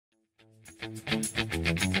Hello,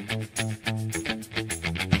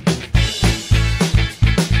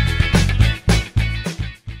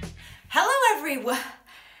 everyone.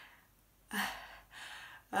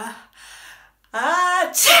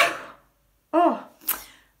 Achoo! Oh,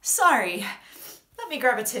 sorry. Let me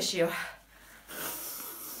grab a tissue.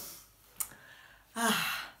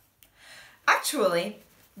 Actually,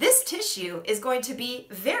 this tissue is going to be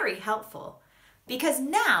very helpful because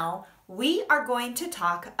now we are going to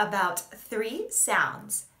talk about 3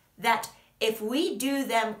 sounds that if we do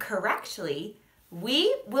them correctly,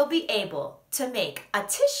 we will be able to make a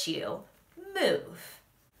tissue move.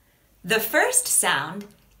 The first sound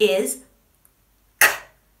is k.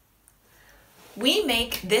 We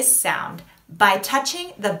make this sound by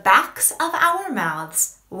touching the backs of our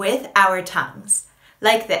mouths with our tongues,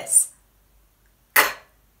 like this. K.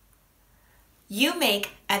 You make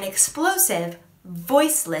an explosive,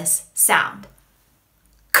 voiceless sound.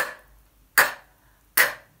 K, k, k.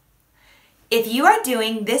 If you are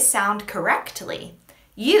doing this sound correctly,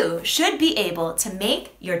 you should be able to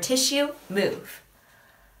make your tissue move.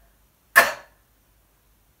 K.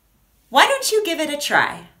 Why don't you give it a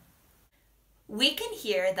try? We can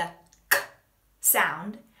hear the k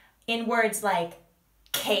sound in words like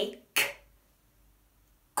cake,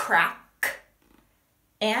 crack,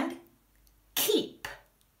 and keep.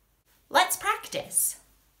 Let's practice.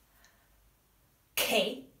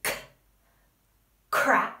 Cake,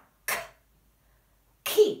 crack,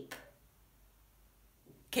 keep.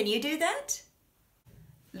 Can you do that?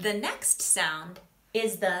 The next sound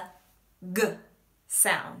is the g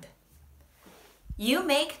sound. You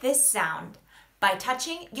make this sound by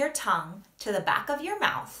touching your tongue to the back of your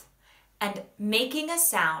mouth and making a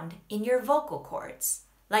sound in your vocal cords,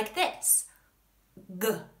 like this. G.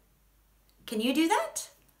 Can you do that?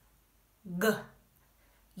 G.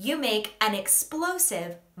 You make an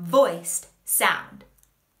explosive, voiced sound.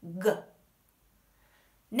 G.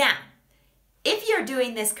 Now, if you're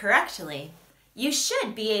doing this correctly, you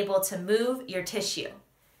should be able to move your tissue.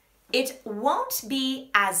 It won't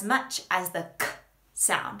be as much as the k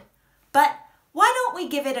sound, but why don't we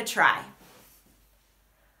give it a try?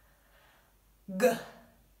 G.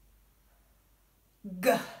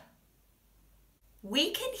 G.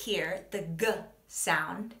 We can hear the g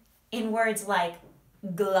sound in words like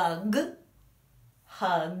glug,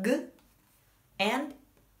 hug, and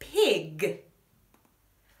pig.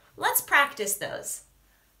 Let's practice those.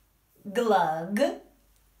 Glug,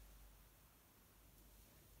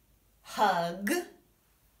 hug,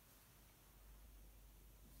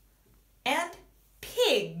 and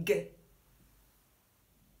pig.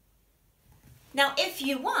 Now, if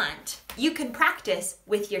you want, you can practice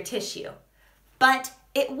with your tissue, but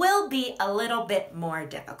it will be a little bit more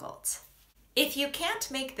difficult. If you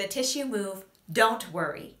can't make the tissue move, don't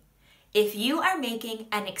worry. If you are making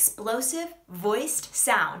an explosive voiced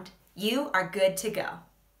sound, you are good to go.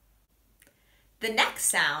 The next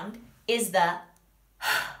sound is the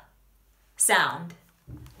sound.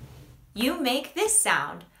 You make this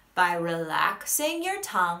sound by relaxing your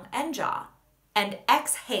tongue and jaw and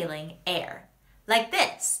exhaling air, like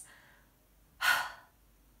this.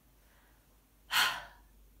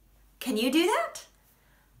 Can you do that?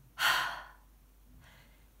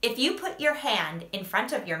 If you put your hand in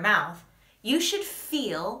front of your mouth, you should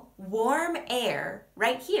feel warm air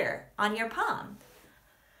right here on your palm.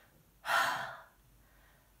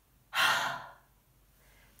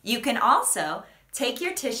 You can also take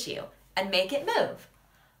your tissue and make it move.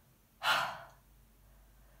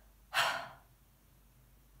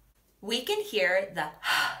 We can hear the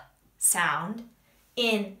sound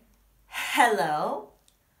in hello,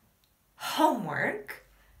 homework,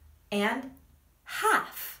 and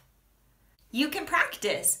half. You can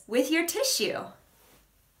practice with your tissue.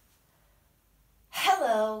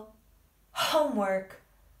 Hello, homework,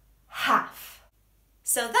 half.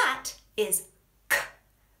 So that is k,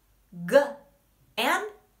 g, and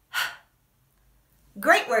h.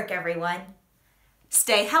 Great work, everyone.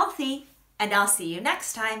 Stay healthy, and I'll see you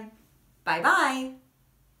next time. Bye-bye.